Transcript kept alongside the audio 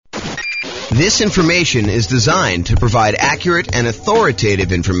This information is designed to provide accurate and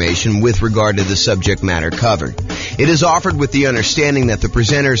authoritative information with regard to the subject matter covered. It is offered with the understanding that the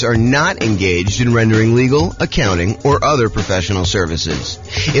presenters are not engaged in rendering legal, accounting, or other professional services.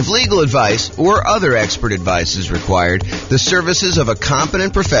 If legal advice or other expert advice is required, the services of a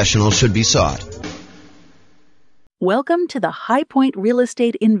competent professional should be sought. Welcome to the High Point Real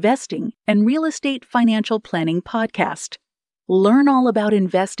Estate Investing and Real Estate Financial Planning Podcast. Learn all about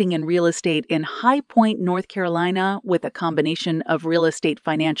investing in real estate in High Point, North Carolina, with a combination of real estate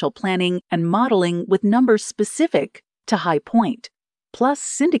financial planning and modeling with numbers specific to High Point, plus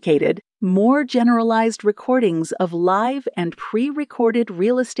syndicated, more generalized recordings of live and pre-recorded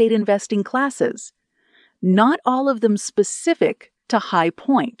real estate investing classes, not all of them specific to High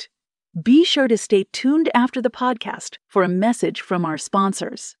Point. Be sure to stay tuned after the podcast for a message from our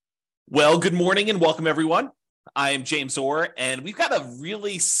sponsors. Well, good morning and welcome, everyone. I am James Orr, and we've got a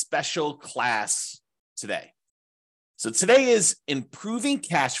really special class today. So today is improving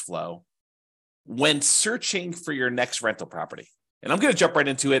cash flow when searching for your next rental property. And I'm going to jump right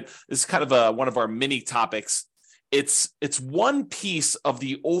into it. This is kind of one of our mini topics. It's one piece of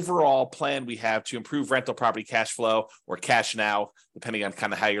the overall plan we have to improve rental property cash flow, or cash now, depending on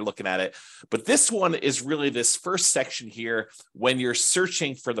kind of how you're looking at it. But this one is really this first section here when you're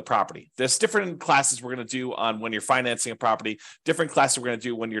searching for the property. There's different classes we're going to do on when you're financing a property, different classes we're going to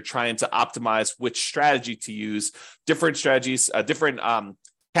do when you're trying to optimize which strategy to use, different strategies, different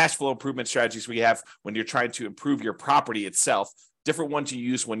cash flow improvement strategies we have when you're trying to improve your property itself. Different ones you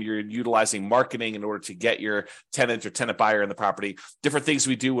use when you're utilizing marketing in order to get your tenant or tenant buyer in the property, different things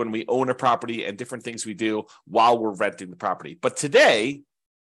we do when we own a property, and different things we do while we're renting the property. But today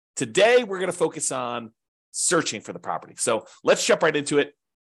we're going to focus on searching for the property. So let's jump right into it.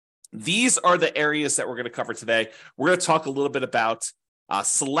 These are the areas that we're going to cover today. We're going to talk a little bit about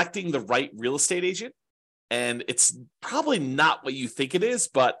selecting the right real estate agent. And it's probably not what you think it is,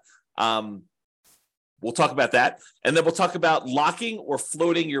 but we'll talk about that. And then we'll talk about locking or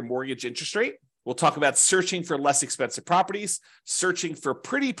floating your mortgage interest rate. We'll talk about searching for less expensive properties, searching for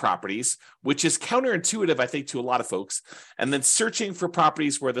pretty properties, which is counterintuitive, I think, to a lot of folks. And then searching for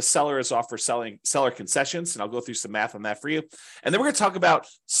properties where the seller is offering seller concessions. And I'll go through some math on that for you. And then we're going to talk about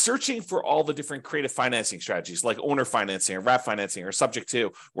searching for all the different creative financing strategies, like owner financing or wrap financing or subject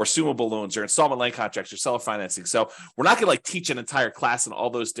to or assumable loans or installment land contracts or seller financing. So we're not going to teach an entire class on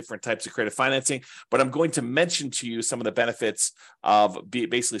all those different types of creative financing, but I'm going to mention to you some of the benefits of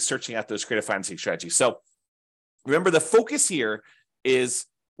basically searching out those creative financing strategies. So remember, the focus here is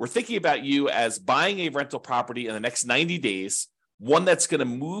we're thinking about you as buying a rental property in the next 90 days, one that's going to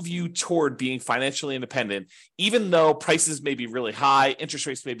move you toward being financially independent, even though prices may be really high, interest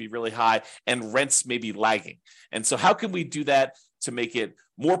rates may be really high, and rents may be lagging. And so how can we do that to make it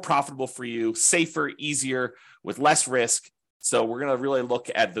more profitable for you, safer, easier, with less risk? So we're going to really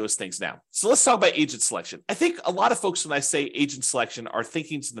look at those things now. So let's talk about agent selection. I think a lot of folks, when I say agent selection, are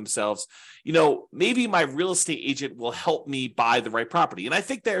thinking to themselves, maybe my real estate agent will help me buy the right property. And I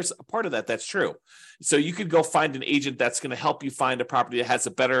think there's a part of that that's true. So you could go find an agent that's going to help you find a property that has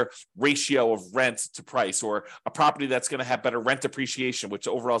a better ratio of rent to price, or a property that's going to have better rent appreciation, which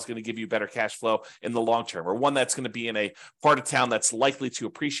overall is going to give you better cash flow in the long term, or one that's going to be in a part of town that's likely to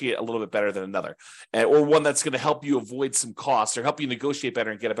appreciate a little bit better than another, or one that's going to help you avoid some costs or help you negotiate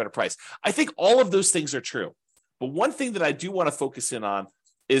better and get a better price. I think all of those things are true. But one thing that I do want to focus in on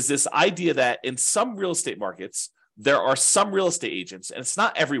is this idea that in some real estate markets, there are some real estate agents, and it's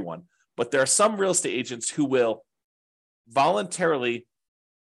not everyone, but there are some real estate agents who will voluntarily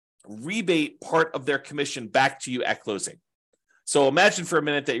rebate part of their commission back to you at closing. So imagine for a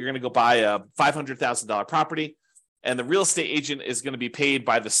minute that you're going to go buy a $500,000 property, and the real estate agent is going to be paid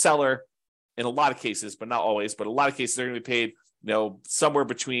by the seller in a lot of cases, but not always, but a lot of cases they're going to be paid, somewhere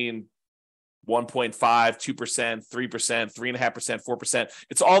between 1.5%, 2%, 3%, 3.5%, 4%.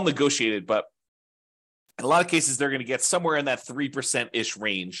 It's all negotiated, but in a lot of cases, they're going to get somewhere in that 3%-ish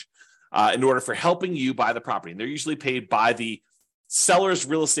range in order for helping you buy the property. And they're usually paid by the seller's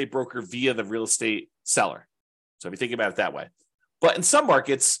real estate broker via the real estate seller. So if you think about it that way. But in some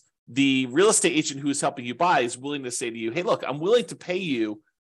markets, the real estate agent who is helping you buy is willing to say to you, hey, look, I'm willing to pay you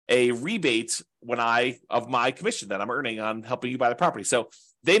a rebate of my commission that I'm earning on helping you buy the property. So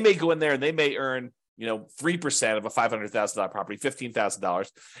they may go in there and they may earn 3% of a $500,000 property,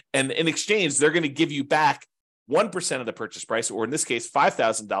 $15,000. And in exchange, they're going to give you back 1% of the purchase price, or in this case,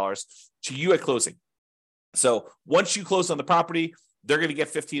 $5,000 to you at closing. So once you close on the property, they're going to get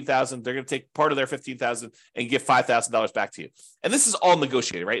 $15,000. They're going to take part of their $15,000 and give $5,000 back to you. And this is all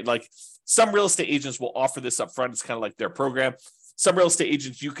negotiated, right? Like some real estate agents will offer this up front. It's kind of like their program. Some real estate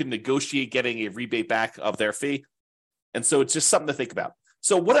agents, you can negotiate getting a rebate back of their fee. And so it's just something to think about.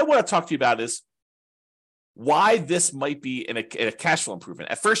 So what I want to talk to you about is why this might be in a cash flow improvement.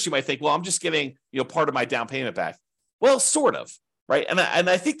 At first, you might think, well, I'm just getting part of my down payment back. Well, sort of, right? And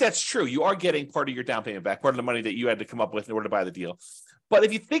I think that's true. You are getting part of your down payment back, part of the money that you had to come up with in order to buy the deal. But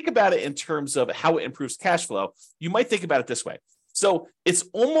if you think about it in terms of how it improves cash flow, you might think about it this way. So it's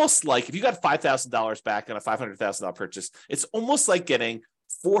almost like if you got $5,000 back on a $500,000 purchase, it's almost like getting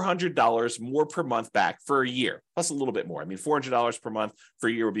 $400 more per month back for a year, plus a little bit more. I mean, $400 per month for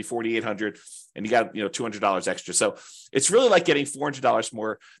a year would be $4,800, and you got $200 extra. So it's really like getting $400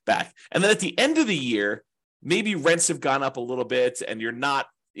 more back. And then at the end of the year, maybe rents have gone up a little bit, and you're not.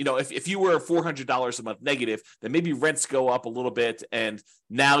 If you were $400 a month negative, then maybe rents go up a little bit, and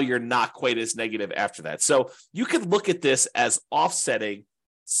now you're not quite as negative after that. So you could look at this as offsetting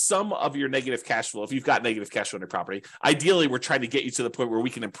some of your negative cash flow if you've got negative cash flow on your property. Ideally, we're trying to get you to the point where we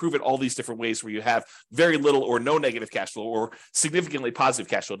can improve it all these different ways where you have very little or no negative cash flow or significantly positive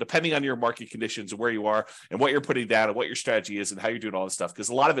cash flow, depending on your market conditions and where you are and what you're putting down and what your strategy is and how you're doing all this stuff, because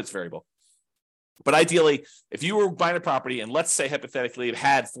a lot of it's variable. But ideally, if you were buying a property and let's say hypothetically it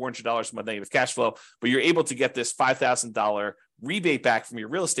had $400 a month negative cash flow, but you're able to get this $5,000 rebate back from your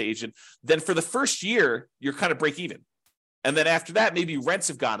real estate agent, then for the first year, you're kind of break even. And then after that, maybe rents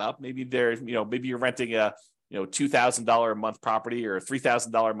have gone up. Maybe maybe you're renting a $2,000 a month property or a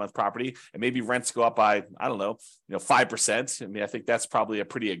 $3,000 a month property, and maybe rents go up by 5%. I mean, I think that's probably a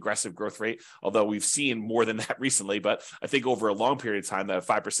pretty aggressive growth rate, although we've seen more than that recently. But I think over a long period of time, that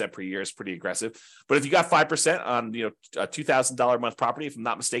 5% per year is pretty aggressive. But if you got 5% on a $2,000 a month property, if I'm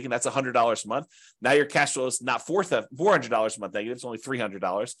not mistaken, that's $100 a month. Now your cash flow is not $400 a month negative; it's only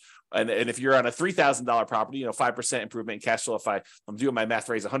 $300. And if you're on a $3,000 property, 5% improvement in cash flow. If I'm doing my math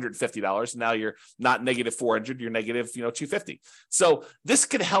right, is $150. Now you're not negative $400, you're negative $250. So this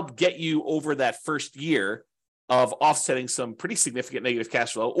could help get you over that first year of offsetting some pretty significant negative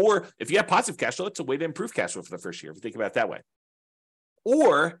cash flow. Or if you have positive cash flow, it's a way to improve cash flow for the first year, if you think about it that way.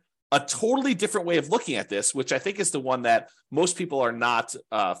 Or a totally different way of looking at this, which I think is the one that most people are not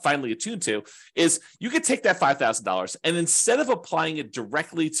finally attuned to, is you could take that $5,000 and instead of applying it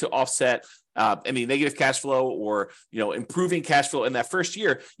directly to offset any negative cash flow or improving cash flow in that first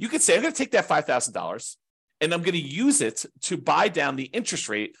year, you could say, I'm going to take that $5,000 and I'm going to use it to buy down the interest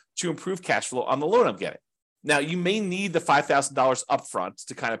rate to improve cash flow on the loan I'm getting. Now, you may need the $5,000 upfront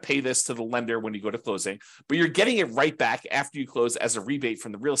to kind of pay this to the lender when you go to closing, but you're getting it right back after you close as a rebate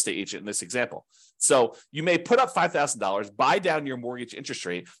from the real estate agent in this example. So you may put up $5,000, buy down your mortgage interest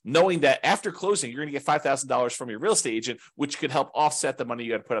rate, knowing that after closing, you're going to get $5,000 from your real estate agent, which could help offset the money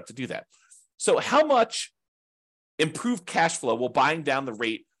you had to put up to do that. So how much improved cash flow will buying down the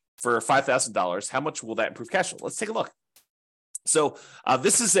rate for $5,000, how much will that improve cash flow? Let's take a look. So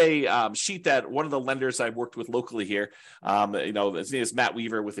this is a sheet that one of the lenders I worked with locally here, his name is Matt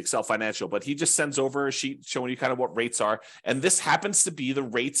Weaver with Excel Financial, but he just sends over a sheet showing you kind of what rates are. And this happens to be the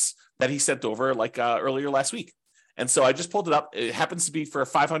rates that he sent over earlier last week. And so I just pulled it up. It happens to be for a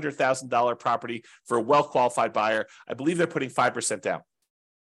 $500,000 property for a well-qualified buyer. I believe they're putting 5% down.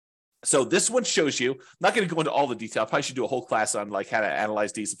 So this one shows you, I'm not going to go into all the detail. I probably should do a whole class on how to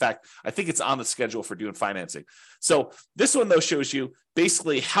analyze these. In fact, I think it's on the schedule for doing financing. So this one, though, shows you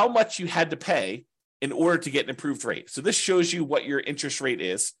basically how much you had to pay in order to get an improved rate. So this shows you what your interest rate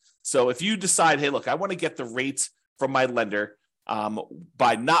is. So if you decide, hey, look, I want to get the rate from my lender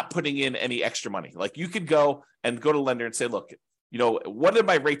by not putting in any extra money. Like you could go to lender and say, look, what is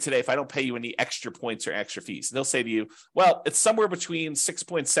my rate today if I don't pay you any extra points or extra fees? And they'll say to you, well, it's somewhere between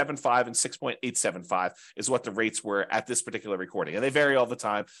 6.75 and 6.875 is what the rates were at this particular recording. And they vary all the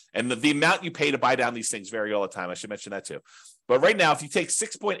time. And the amount you pay to buy down these things vary all the time. I should mention that too. But right now, if you take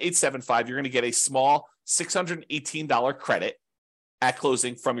 6.875, you're going to get a small $618 credit at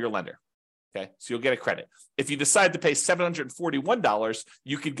closing from your lender. Okay, so you'll get a credit. If you decide to pay $741,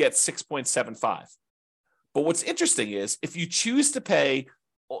 you could get 6.75. But what's interesting is if you choose to pay,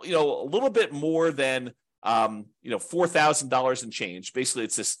 a little bit more than, $4,000 and change, basically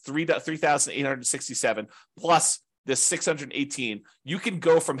it's this $3,867 plus this $618, you can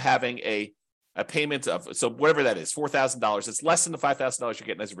go from having a payment of, so whatever that is, $4,000, it's less than the $5,000 you're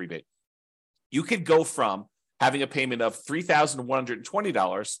getting as a rebate. You could go from having a payment of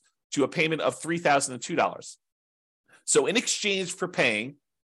 $3,120 to a payment of $3,002. So in exchange for paying,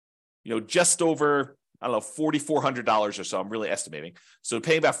 just over, $4,400 or so, I'm really estimating. So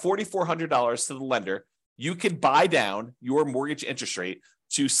paying about $4,400 to the lender, you can buy down your mortgage interest rate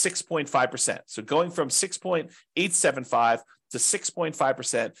to 6.5%. So going from 6.875 to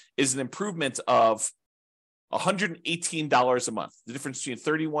 6.5% is an improvement of $118 a month, the difference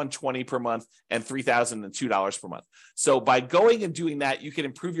between $3,120 per month and $3,002 per month. So by going and doing that, you can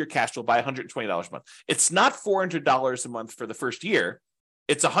improve your cash flow by $120 a month. It's not $400 a month for the first year.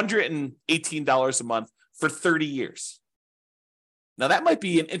 It's $118 a month for 30 years. Now, that might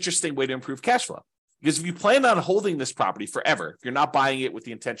be an interesting way to improve cash flow. Because if you plan on holding this property forever, if you're not buying it with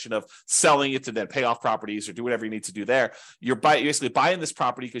the intention of selling it to then pay off properties or do whatever you need to do there, you're basically buying this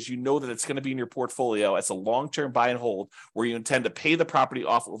property because you know that it's going to be in your portfolio as a long-term buy and hold where you intend to pay the property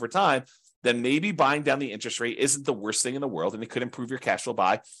off over time, then maybe buying down the interest rate isn't the worst thing in the world, and it could improve your cash flow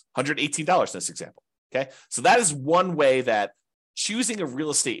by $118 in this example. Okay, so that is one way that choosing a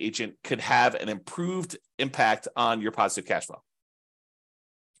real estate agent could have an improved impact on your positive cash flow.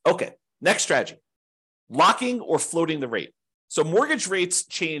 Okay, next strategy. Locking or floating the rate. So mortgage rates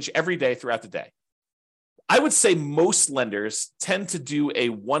change every day throughout the day. I would say most lenders tend to do a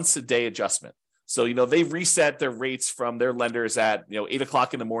once a day adjustment. So, they reset their rates from their lenders at, 8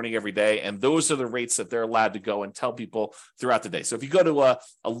 o'clock in the morning every day. And those are the rates that they're allowed to go and tell people throughout the day. So if you go to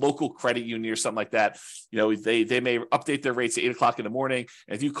a local credit union or something like that, they may update their rates at 8 o'clock in the morning.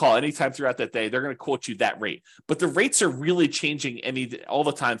 And if you call anytime throughout that day, they're going to quote you that rate. But the rates are really changing all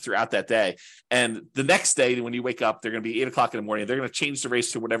the time throughout that day. And the next day, when you wake up, they're going to be 8 o'clock in the morning. They're going to change the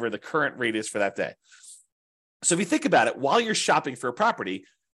rates to whatever the current rate is for that day. So if you think about it, while you're shopping for a property,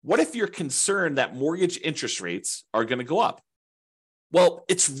 what if you're concerned that mortgage interest rates are going to go up? Well,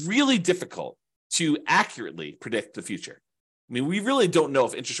 it's really difficult to accurately predict the future. I mean, we really don't know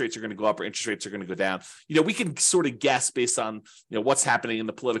if interest rates are going to go up or interest rates are going to go down. We can sort of guess based on, what's happening in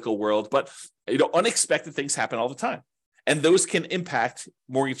the political world, but, unexpected things happen all the time. And those can impact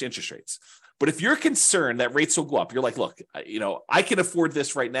mortgage interest rates. But if you're concerned that rates will go up, you're like, look, I can afford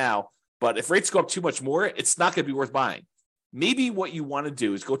this right now, but if rates go up too much more, it's not going to be worth buying. Maybe what you want to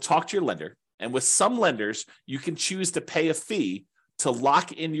do is go talk to your lender. And with some lenders, you can choose to pay a fee to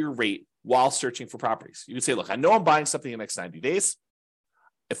lock in your rate while searching for properties. You can say, look, I know I'm buying something in the next 90 days.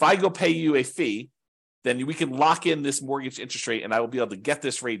 If I go pay you a fee, then we can lock in this mortgage interest rate and I will be able to get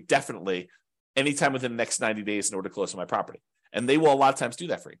this rate definitely anytime within the next 90 days in order to close on my property. And they will a lot of times do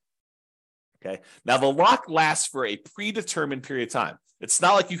that for you. Okay. Now the lock lasts for a predetermined period of time. It's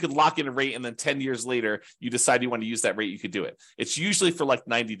not like you could lock in a rate and then 10 years later, you decide you want to use that rate, you could do it. It's usually for like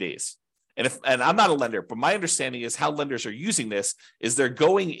 90 days. And I'm not a lender, but my understanding is how lenders are using this is they're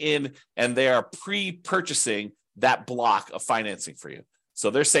going in and they are pre-purchasing that block of financing for you. So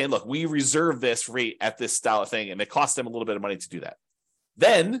they're saying, look, we reserve this rate at this style of thing, and it costs them a little bit of money to do that.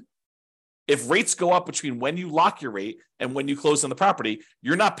 Then if rates go up between when you lock your rate and when you close on the property,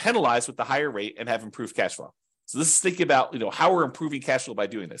 you're not penalized with the higher rate and have improved cash flow. So this is thinking about, how we're improving cash flow by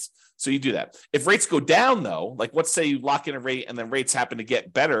doing this. So you do that. If rates go down though, like let's say you lock in a rate and then rates happen to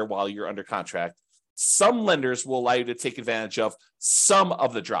get better while you're under contract, some lenders will allow you to take advantage of some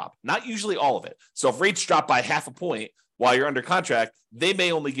of the drop, not usually all of it. So if rates drop by half a point while you're under contract, they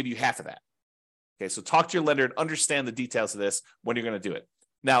may only give you half of that. Okay, so talk to your lender and understand the details of this when you're going to do it.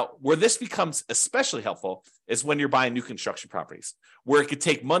 Now, where this becomes especially helpful is when you're buying new construction properties, where it could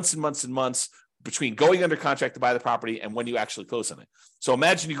take months and months and months between going under contract to buy the property and when you actually close on it. So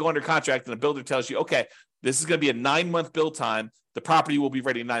imagine you go under contract and the builder tells you, okay, this is going to be a 9-month build time. The property will be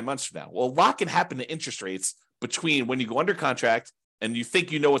ready 9 months from now. Well, a lot can happen to interest rates between when you go under contract and you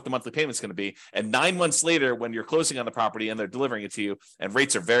think you know what the monthly payment is going to be, and 9 months later when you're closing on the property and they're delivering it to you, and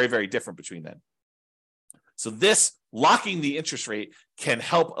rates are very, very different between then. So this locking the interest rate can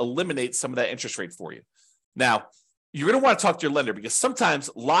help eliminate some of that interest rate for you. Now, you're going to want to talk to your lender because sometimes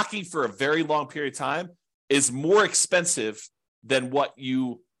locking for a very long period of time is more expensive than what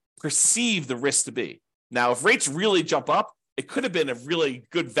you perceive the risk to be. Now, if rates really jump up, it could have been a really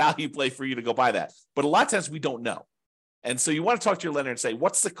good value play for you to go buy that. But a lot of times we don't know. And so you want to talk to your lender and say,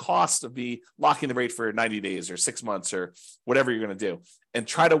 what's the cost of me locking the rate for 90 days or 6 months or whatever you're going to do? And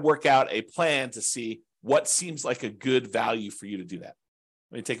try to work out a plan to see what seems like a good value for you to do that.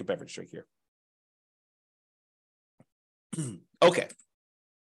 Let me take a beverage drink here. Okay.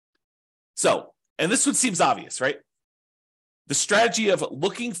 So, and this one seems obvious, right? The strategy of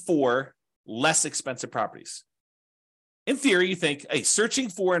looking for less expensive properties. In theory, you think, hey, searching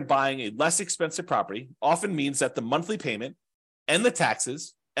for and buying a less expensive property often means that the monthly payment and the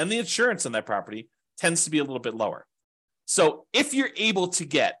taxes and the insurance on that property tends to be a little bit lower. So if you're able to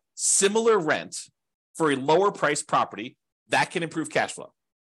get similar rent for a lower priced property, that can improve cash flow.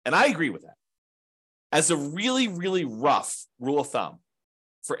 And I agree with that. As a really, really rough rule of thumb,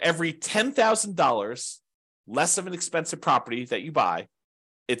 for every $10,000 less of an expensive property that you buy,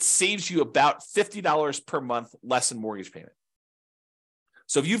 it saves you about $50 per month less in mortgage payment.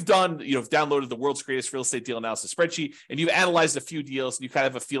 So if you've downloaded the world's greatest real estate deal analysis spreadsheet and you've analyzed a few deals and you kind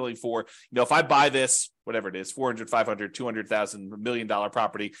of have a feeling for, if I buy this, whatever it is, 400, 500, 200,000, $1 million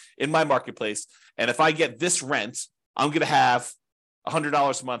property in my marketplace, and if I get this rent, I'm going to have $100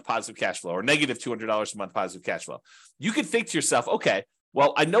 a month positive cash flow or negative $200 a month positive cash flow. You could think to yourself, okay,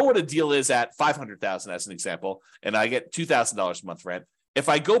 well, I know what a deal is at $500,000 as an example, and I get $2,000 a month rent. If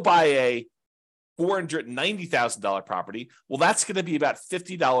I go buy a $490,000 property, well, that's going to be about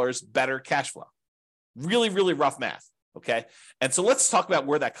 $50 better cash flow. Really, really rough math. Okay. And so let's talk about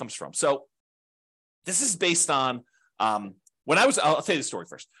where that comes from. So this is based on I'll tell you the story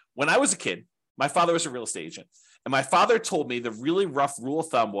first. When I was a kid, my father was a real estate agent. And my father told me the really rough rule of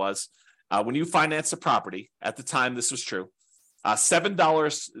thumb was when you finance a property, at the time this was true,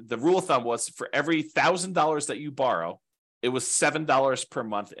 $7, the rule of thumb was for every $1,000 that you borrow, it was $7 per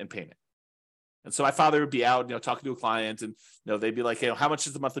month in payment. And so my father would be out, talking to a client, and they'd be like, "Hey, how much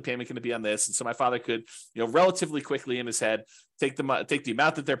is the monthly payment going to be on this?" And so my father could, relatively quickly in his head, take the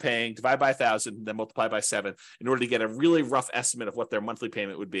amount that they're paying, divide by 1,000, and then multiply by 7 in order to get a really rough estimate of what their monthly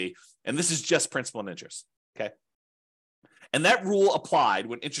payment would be. And this is just principal and interest. Okay. And that rule applied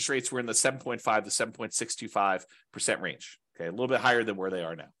when interest rates were in the 7.5 to 7.625% range. Okay, a little bit higher than where they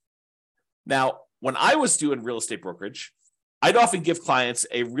are now. Now, when I was doing real estate brokerage, I'd often give clients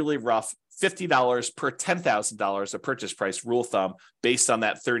a really rough $50 per $10,000 of purchase price rule of thumb based on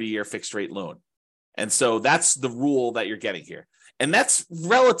that 30-year fixed rate loan. And so that's the rule that you're getting here. And that's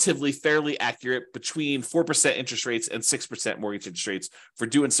relatively fairly accurate between 4% interest rates and 6% mortgage interest rates for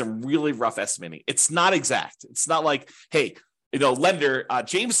doing some really rough estimating. It's not exact. It's not like, hey, lender,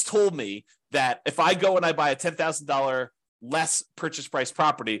 James told me that if I go and I buy a $10,000 less purchase price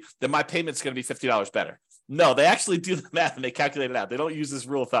property, then my payment's going to be $50 better. No, they actually do the math and they calculate it out. They don't use this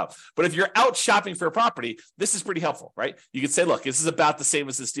rule of thumb. But if you're out shopping for a property, this is pretty helpful, right? You can say, look, this is about the same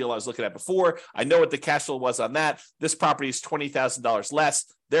as this deal I was looking at before. I know what the cash flow was on that. This property is $20,000 less.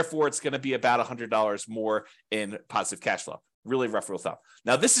 Therefore, it's going to be about $100 more in positive cash flow. Really rough rule of thumb.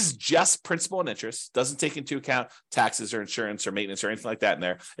 Now, this is just principal and interest. Doesn't take into account taxes or insurance or maintenance or anything like that in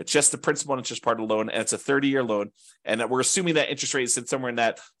there. It's just the principal and interest part of the loan, and it's a 30-year loan. And we're assuming that interest rate is somewhere in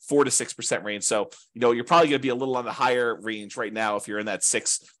that 4 to 6% range. So, you're probably going to be a little on the higher range right now if you're in that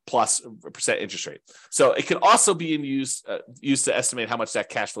 6+% interest rate. So it can also be used to estimate how much that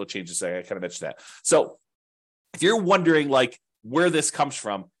cash flow changes. I kind of mentioned that. So if you're wondering where this comes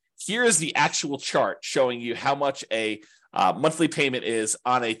from, here is the actual chart showing you how much a monthly payment is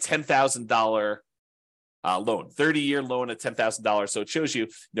on a $10,000 loan, 30-year loan at $10,000. So it shows you,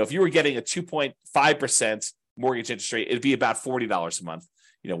 if you were getting a 2.5% mortgage interest rate, it'd be about $40 a month.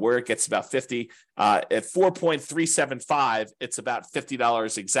 Where it gets about 50 at 4.375, it's about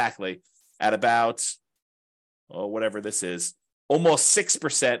 $50 exactly. At about whatever this is, almost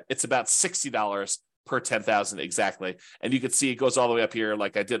 6%, it's about $60 per 10,000 exactly. And you can see it goes all the way up here,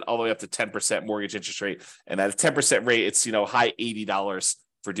 like I did, all the way up to 10% mortgage interest rate. And at a 10% rate, it's, high $80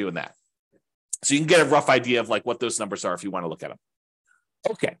 for doing that. So you can get a rough idea of what those numbers are if you want to look at them.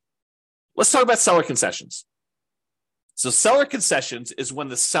 Okay. Let's talk about seller concessions. So seller concessions is when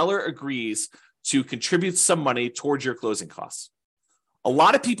the seller agrees to contribute some money towards your closing costs. A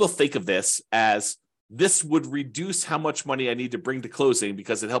lot of people think of this as this would reduce how much money I need to bring to closing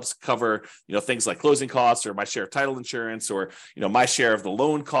because it helps cover, things like closing costs or my share of title insurance or, my share of the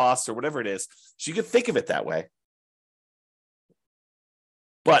loan costs or whatever it is. So you could think of it that way.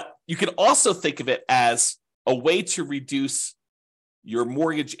 But you can also think of it as a way to reduce your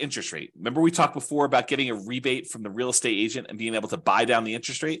mortgage interest rate. Remember we talked before about getting a rebate from the real estate agent and being able to buy down the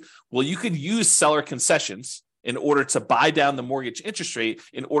interest rate? Well, you could use seller concessions in order to buy down the mortgage interest rate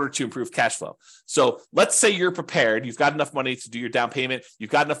in order to improve cash flow. So let's say you're prepared, you've got enough money to do your down payment,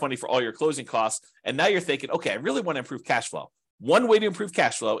 you've got enough money for all your closing costs, and now you're thinking, okay, I really want to improve cash flow. One way to improve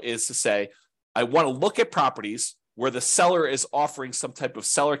cash flow is to say, I want to look at properties where the seller is offering some type of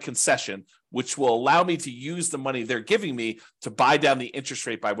seller concession, which will allow me to use the money they're giving me to buy down the interest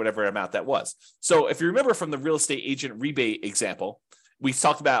rate by whatever amount that was. So if you remember from the real estate agent rebate example, we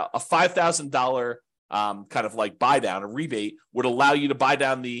talked about a $5,000 kind of buy down, a rebate would allow you to buy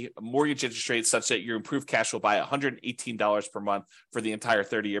down the mortgage interest rate such that you improve cash flow by $118 per month for the entire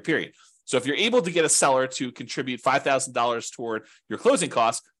 30-year period. So if you're able to get a seller to contribute $5,000 toward your closing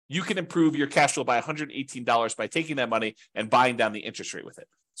costs, you can improve your cash flow by $118 by taking that money and buying down the interest rate with it.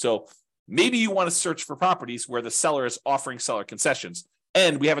 So maybe you want to search for properties where the seller is offering seller concessions.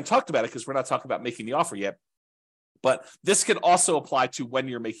 And we haven't talked about it because we're not talking about making the offer yet, but this could also apply to when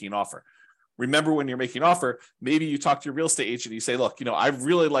you're making an offer. remember when you're making an offer, maybe you talk to your real estate agent and you say, look, I'd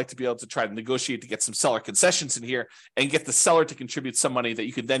really like to be able to try to negotiate to get some seller concessions in here and get the seller to contribute some money that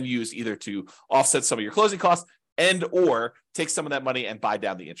you could then use either to offset some of your closing costs and or take some of that money and buy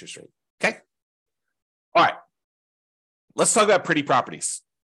down the interest rate. Okay. All right. Let's talk about pretty properties,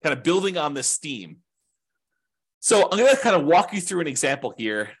 kind of building on this theme. So I'm going to kind of walk you through an example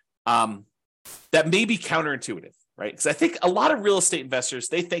here that may be counterintuitive, right? Because I think a lot of real estate investors,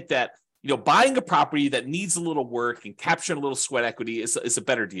 they think that, buying a property that needs a little work and capturing a little sweat equity is a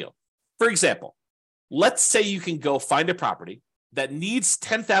better deal. For example, let's say you can go find a property that needs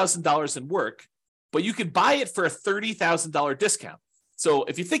 $10,000 in work, but you can buy it for a $30,000 discount. So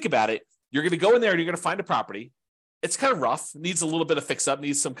if you think about it, you're going to go in there and you're going to find a property. It's kind of rough, needs a little bit of fix up,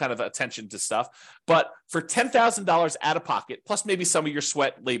 needs some kind of attention to stuff. But for $10,000 out of pocket, plus maybe some of your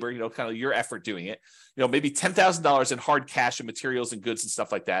sweat labor, kind of your effort doing it, maybe $10,000 in hard cash and materials and goods and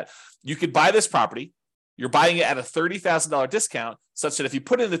stuff like that, you could buy this property. You're buying it at a $30,000 discount, such that if you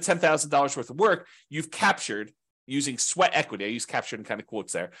put in the $10,000 worth of work, you've captured, using sweat equity, I use captured in kind of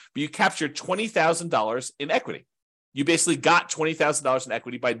quotes there, but you captured $20,000 in equity. You basically got $20,000 in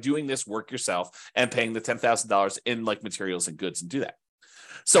equity by doing this work yourself and paying the $10,000 in like materials and goods and do that.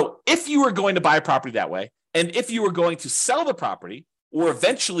 So if you were going to buy a property that way, and if you were going to sell the property or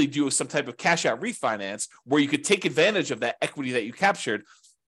eventually do some type of cash out refinance where you could take advantage of that equity that you captured,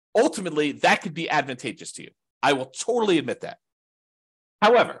 ultimately that could be advantageous to you. I will totally admit that.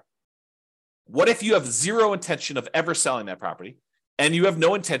 However, what if you have zero intention of ever selling that property? And you have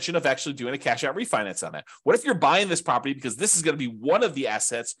no intention of actually doing a cash out refinance on that? What if you're buying this property because this is going to be one of the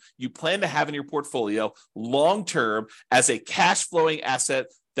assets you plan to have in your portfolio long-term as a cash flowing asset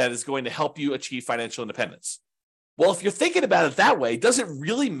that is going to help you achieve financial independence? Well, if you're thinking about it that way, does it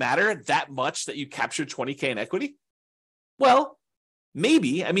really matter that much that you captured $20K in equity? Well,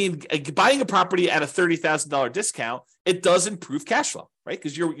 maybe. I mean, buying a property at a $30,000 discount, it does improve cash flow, right?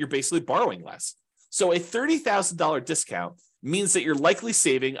 Because you're basically borrowing less. So a $30,000 discount means that you're likely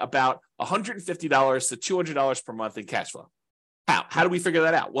saving about $150 to $200 per month in cash flow. How do we figure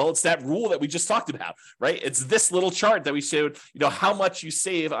that out? Well, it's that rule that we just talked about, right? It's this little chart that we showed, how much you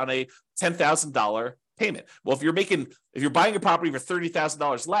save on a $10,000 payment. Well, if you're buying a property for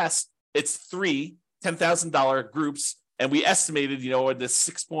 $30,000 less, it's three $10,000 groups. And we estimated, in this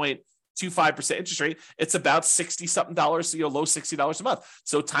 6.25% interest rate, it's about $60-something, low $60 a month.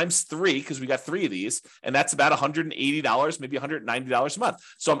 So times three, because we got three of these, and that's about $180, maybe $190 a month.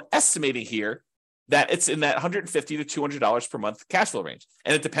 So I'm estimating here that it's in that $150 to $200 per month cash flow range.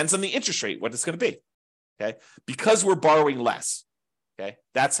 And it depends on the interest rate, what it's going to be. Okay. Because we're borrowing less. Okay.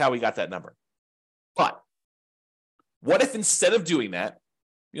 That's how we got that number. But what if instead of doing that,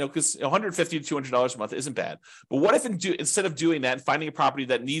 because $150 to $200 a month isn't bad. But what if instead of doing that and finding a property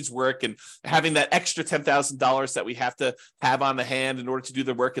that needs work and having that extra $10,000 that we have to have on the hand in order to do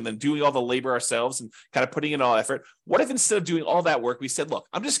the work and then doing all the labor ourselves and kind of putting in all effort, what if instead of doing all that work, we said, look,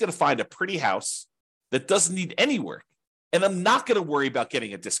 I'm just going to find a pretty house that doesn't need any work. And I'm not going to worry about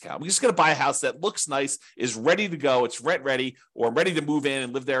getting a discount. I'm just going to buy a house that looks nice, is ready to go, it's rent ready, or I'm ready to move in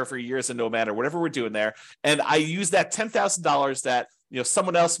and live there for years and no matter, whatever we're doing there. And I use that $10,000 that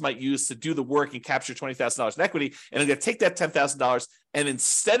someone else might use to do the work and capture $20,000 in equity. And I'm going to take that $10,000 and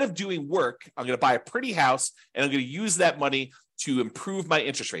instead of doing work, I'm going to buy a pretty house and I'm going to use that money to improve my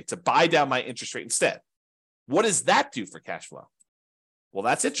interest rate, to buy down my interest rate instead. What does that do for cash flow? Well,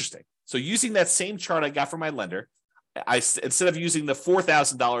 that's interesting. So using that same chart I got from my lender, instead of using the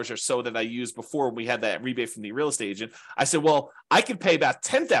 $4,000 or so that I used before we had that rebate from the real estate agent, I said, well, I could pay about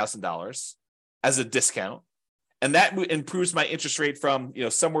 $10,000 as a discount. And that improves my interest rate from,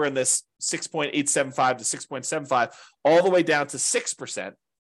 somewhere in this 6.875 to 6.75 all the way down to 6%.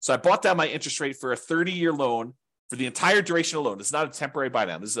 So I bought down my interest rate for a 30-year loan for the entire duration of the loan. It's not a temporary buy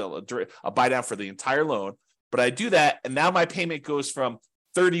down. This is a buy down for the entire loan. But I do that, and now my payment goes from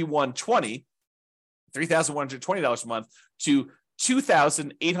 $3,120 a month to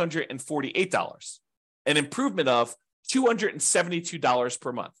 $2,848, an improvement of $272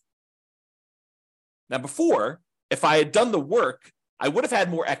 per month. Now, before, if I had done the work, I would have had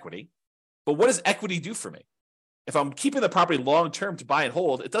more equity. But what does equity do for me? If I'm keeping the property long-term to buy and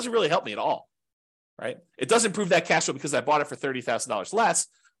hold, it doesn't really help me at all, right? It does improve that cash flow because I bought it for $30,000 less.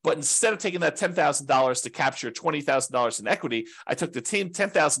 But instead of taking that $10,000 to capture $20,000 in equity, I took the same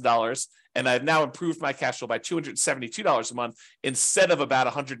 $10,000 and I've now improved my cash flow by $272 a month instead of about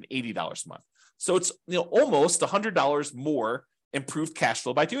 $180 a month. So it's almost $100 more improved cash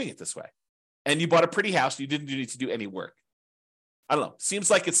flow by doing it this way. And you bought a pretty house, you didn't need to do any work. I don't know. Seems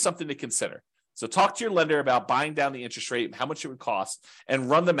like it's something to consider. So talk to your lender about buying down the interest rate and how much it would cost and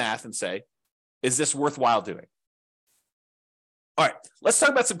run the math and say, Is this worthwhile doing? All right, let's talk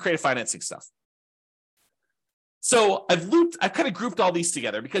about some creative financing stuff. So I've kind of grouped all these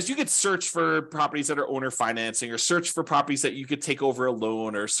together because you could search for properties that are owner financing, or search for properties that you could take over a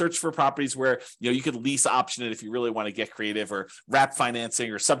loan, or search for properties where you could lease option it if you really want to get creative, or wrap financing,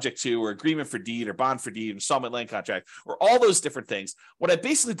 or subject to, or agreement for deed, or bond for deed, installment land contract, or all those different things. What I've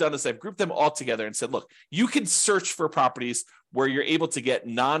basically done is I've grouped them all together and said, look, you can search for properties where you're able to get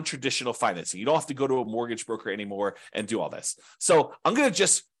non-traditional financing. You don't have to go to a mortgage broker anymore and do all this. So I'm going to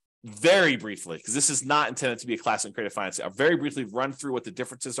just very briefly, because this is not intended to be a class in creative financing, I'll very briefly run through what the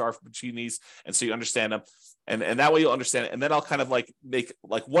differences are between these, and so you understand them, and that way you'll understand it. And then I'll kind of make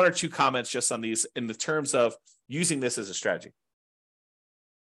one or two comments just on these in the terms of using this as a strategy.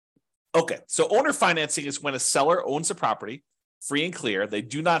 Okay, so owner financing is when a seller owns a property free and clear, they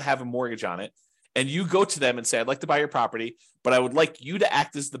do not have a mortgage on it, and you go to them and say, I'd like to buy your property, but I would like you to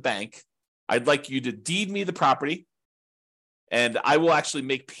act as the bank. I'd like you to deed me the property, and I will actually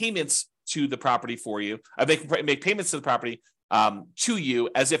make payments to the property for you. I make payments to the property to you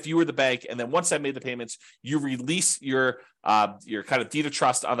as if you were the bank. And then once I made the payments, you release your kind of deed of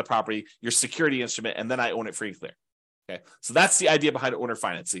trust on the property, your security instrument, and then I own it free and clear. Okay, so that's the idea behind owner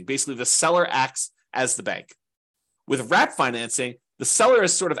financing. Basically, the seller acts as the bank. With wrap financing, the seller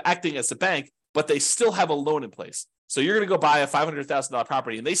is sort of acting as the bank, but they still have a loan in place. So you're going to go buy a $500,000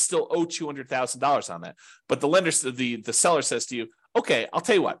 property, and they still owe $200,000 on that. But the seller says to you, okay, I'll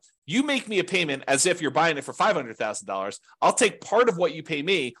tell you what, you make me a payment as if you're buying it for $500,000. I'll take part of what you pay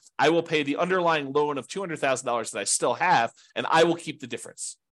me. I will pay the underlying loan of $200,000 that I still have, and I will keep the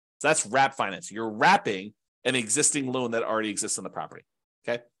difference. So that's wrap financing. You're wrapping an existing loan that already exists on the property.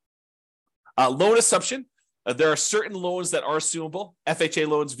 Okay. Loan assumption. There are certain loans that are assumable, FHA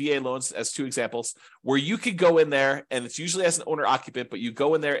loans, VA loans, as two examples, where you could go in there, and it's usually as an owner occupant, but you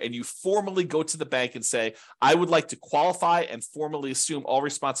go in there and you formally go to the bank and say, I would like to qualify and formally assume all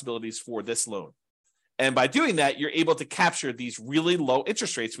responsibilities for this loan. And by doing that, you're able to capture these really low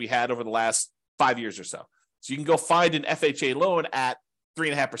interest rates we had over the last 5 years or so. So you can go find an FHA loan at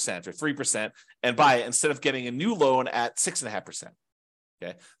 3.5% or 3% and buy it instead of getting a new loan at 6.5%.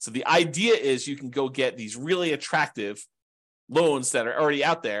 Okay, so the idea is you can go get these really attractive loans that are already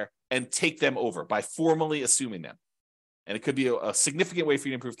out there and take them over by formally assuming them. And it could be a significant way for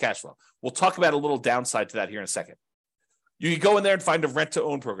you to improve cash flow. We'll talk about a little downside to that here in a second. You can go in there and find a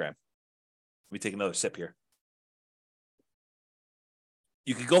rent-to-own program. Let me take another sip here.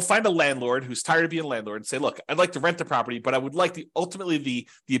 You could go find a landlord who's tired of being a landlord and say, look, I'd like to rent the property, but I would like ultimately the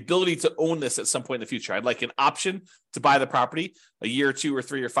ability to own this at some point in the future. I'd like an option to buy the property a year or 2 or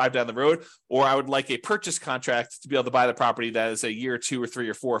 3 or 5 down the road, or I would like a purchase contract to be able to buy the property that is a year or 2 or 3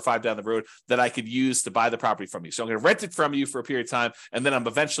 or 4 or 5 down the road that I could use to buy the property from you. So I'm going to rent it from you for a period of time, and then I'm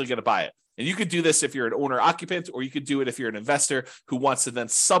eventually going to buy it. And you could do this if you're an owner occupant, or you could do it if you're an investor who wants to then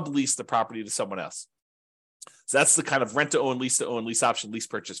sublease the property to someone else. So that's the kind of rent-to-own, lease-to-own, lease option, lease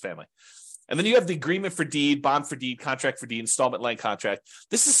purchase family. And then you have the agreement for deed, bond for deed, contract for deed, installment land contract.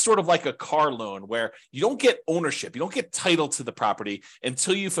 This is sort of like a car loan where you don't get ownership. You don't get title to the property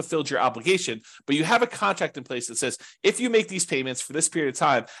until you fulfilled your obligation, but you have a contract in place that says, if you make these payments for this period of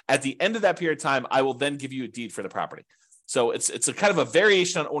time, at the end of that period of time, I will then give you a deed for the property. So it's a kind of a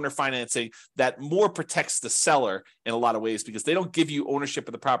variation on owner financing that more protects the seller in a lot of ways, because they don't give you ownership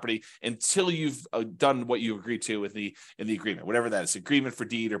of the property until you've done what you agreed to in the agreement, whatever that is, agreement for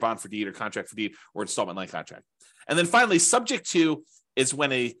deed or bond for deed or contract for deed or installment land contract. And then finally, subject to is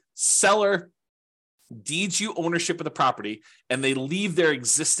when a seller deeds you ownership of the property and they leave their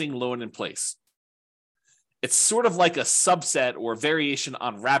existing loan in place. It's sort of like a subset or variation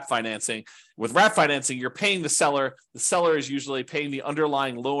on wrap financing. With wrap financing, you're paying the seller. The seller is usually paying the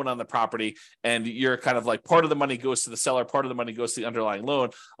underlying loan on the property, and you're kind of like part of the money goes to the seller, part of the money goes to the underlying loan.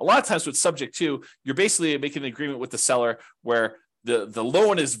 A lot of times with subject to, you're basically making an agreement with the seller where the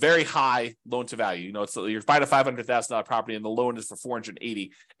loan is very high loan to value. You know, it's you're buying a $500,000 property and the loan is for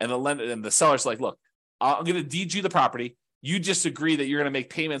 $480,000, and the seller's like, look, I'm going to deed you the property. You just agree that you're going to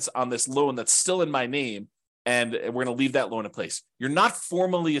make payments on this loan that's still in my name, and we're going to leave that loan in place. You're not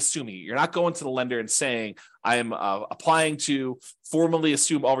formally assuming it. You're not going to the lender and saying, I am applying to formally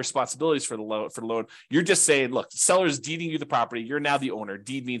assume all responsibilities for the loan. You're just saying, look, the seller is deeding you the property. You're now the owner.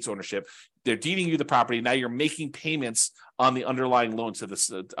 Deed means ownership. They're deeding you the property. Now you're making payments on the underlying loan to this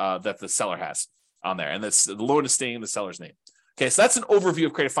that the seller has on there. And the loan is staying in the seller's name. Okay, so that's an overview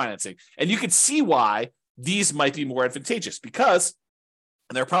of creative financing. And you can see why these might be more advantageous because,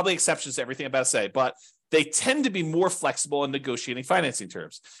 and there are probably exceptions to everything I'm about to say, but they tend to be more flexible in negotiating financing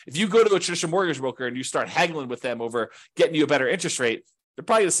terms. If you go to a traditional mortgage broker and you start haggling with them over getting you a better interest rate, They're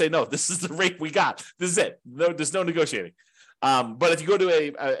probably going to say, no, this is the rate we got. This is it. No, there's no negotiating. But if you go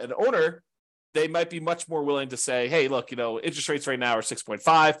to an owner, they might be much more willing to say, hey, look, interest rates right now are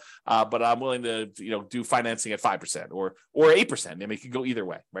 6.5, but I'm willing to, do financing at 5% or 8%. I mean, it could go either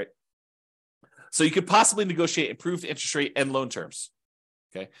way, right? So you could possibly negotiate improved interest rate and loan terms.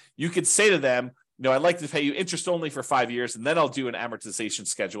 Okay. You could say to them, I'd like to pay you interest only for 5 years, and then I'll do an amortization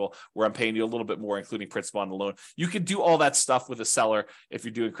schedule where I'm paying you a little bit more, including principal on the loan. You could do all that stuff with a seller if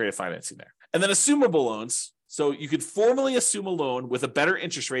you're doing creative financing there. And then assumable loans. So you could formally assume a loan with a better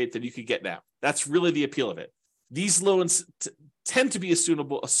interest rate than you could get now. That's really the appeal of it. These loans tend to be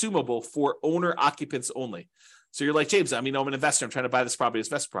assumable for owner occupants only. So you're like, James, I'm an investor. I'm trying to buy this property as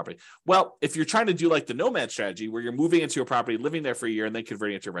investment property. Well, if you're trying to do like the nomad strategy, where you're moving into a property, living there for a year, and then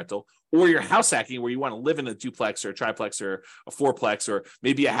converting it to a rental, or you're house hacking, where you want to live in a duplex or a triplex or a fourplex, or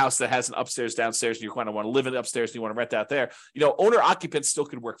maybe a house that has an upstairs, downstairs, and you kind of want to live in the upstairs and you want to rent out there, owner occupants still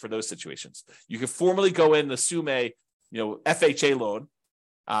could work for those situations. You could formally go in and assume a, FHA loan,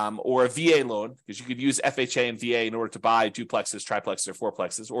 or a VA loan, because you could use FHA and VA in order to buy duplexes, triplexes, or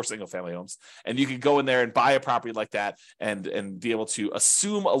fourplexes, or single family homes. And you could go in there and buy a property like that and be able to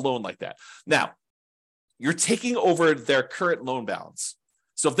assume a loan like that. Now, you're taking over their current loan balance.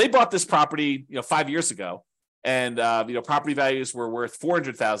 So if they bought this property, 5 years ago, and property values were worth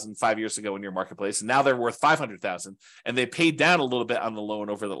 $400,000 5 years ago in your marketplace, and now they're worth $500,000, and they paid down a little bit on the loan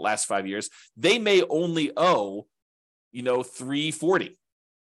over the last 5 years, they may only owe, $340,000.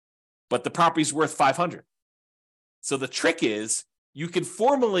 But the property's worth $500,000. So the trick is you can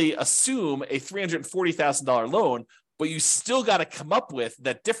formally assume a $340,000 loan, but you still got to come up with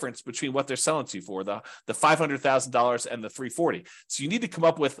that difference between what they're selling to you for, the $500,000 and the $340,000. So you need to come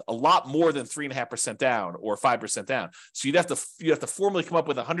up with a lot more than 3.5% down or 5% down. So you have to formally come up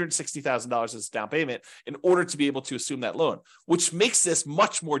with $160,000 as down payment in order to be able to assume that loan, which makes this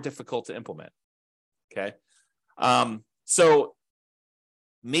much more difficult to implement. Okay. So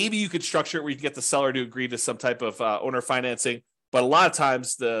maybe you could structure it where you can get the seller to agree to some type of owner financing, but a lot of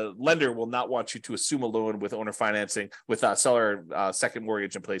times the lender will not want you to assume a loan with owner financing with seller second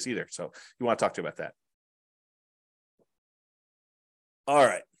mortgage in place either. So you want to talk to about that. All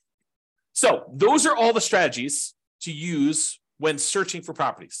right. So those are all the strategies to use when searching for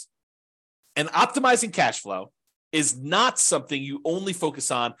properties. And optimizing cash flow is not something you only focus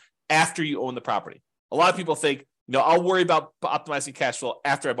on after you own the property. A lot of people think, I'll worry about optimizing cash flow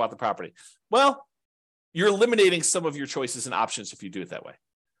after I bought the property. Well, you're eliminating some of your choices and options if you do it that way.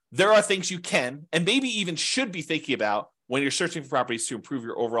 There are things you can and maybe even should be thinking about when you're searching for properties to improve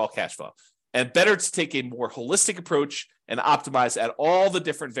your overall cash flow. And better to take a more holistic approach and optimize at all the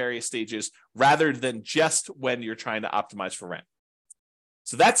different various stages rather than just when you're trying to optimize for rent.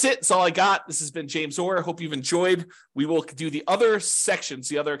 So that's it. That's all I got. This has been James Orr. Hope you've enjoyed. We will do the other sections,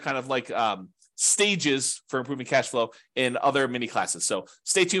 the other kind of like stages for improving cash flow in other mini classes. So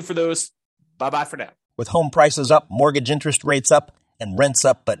stay tuned for those. Bye-bye for now. With home prices up, mortgage interest rates up, and rents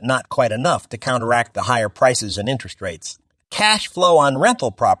up but not quite enough to counteract the higher prices and interest rates, cash flow on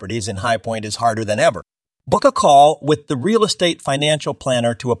rental properties in High Point is harder than ever. Book a call with the Real Estate Financial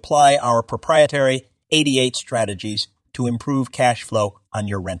Planner to apply our proprietary 88 strategies to improve cash flow on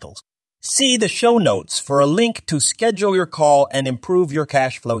your rentals. See the show notes for a link to schedule your call and improve your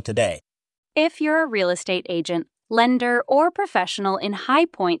cash flow today. If you're a real estate agent, lender, or professional in High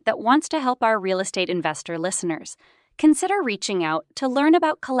Point that wants to help our real estate investor listeners, consider reaching out to learn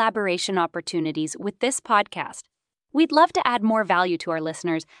about collaboration opportunities with this podcast. We'd love to add more value to our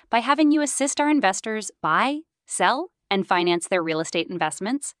listeners by having you assist our investors buy, sell, and finance their real estate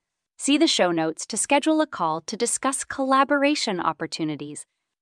investments. See the show notes to schedule a call to discuss collaboration opportunities.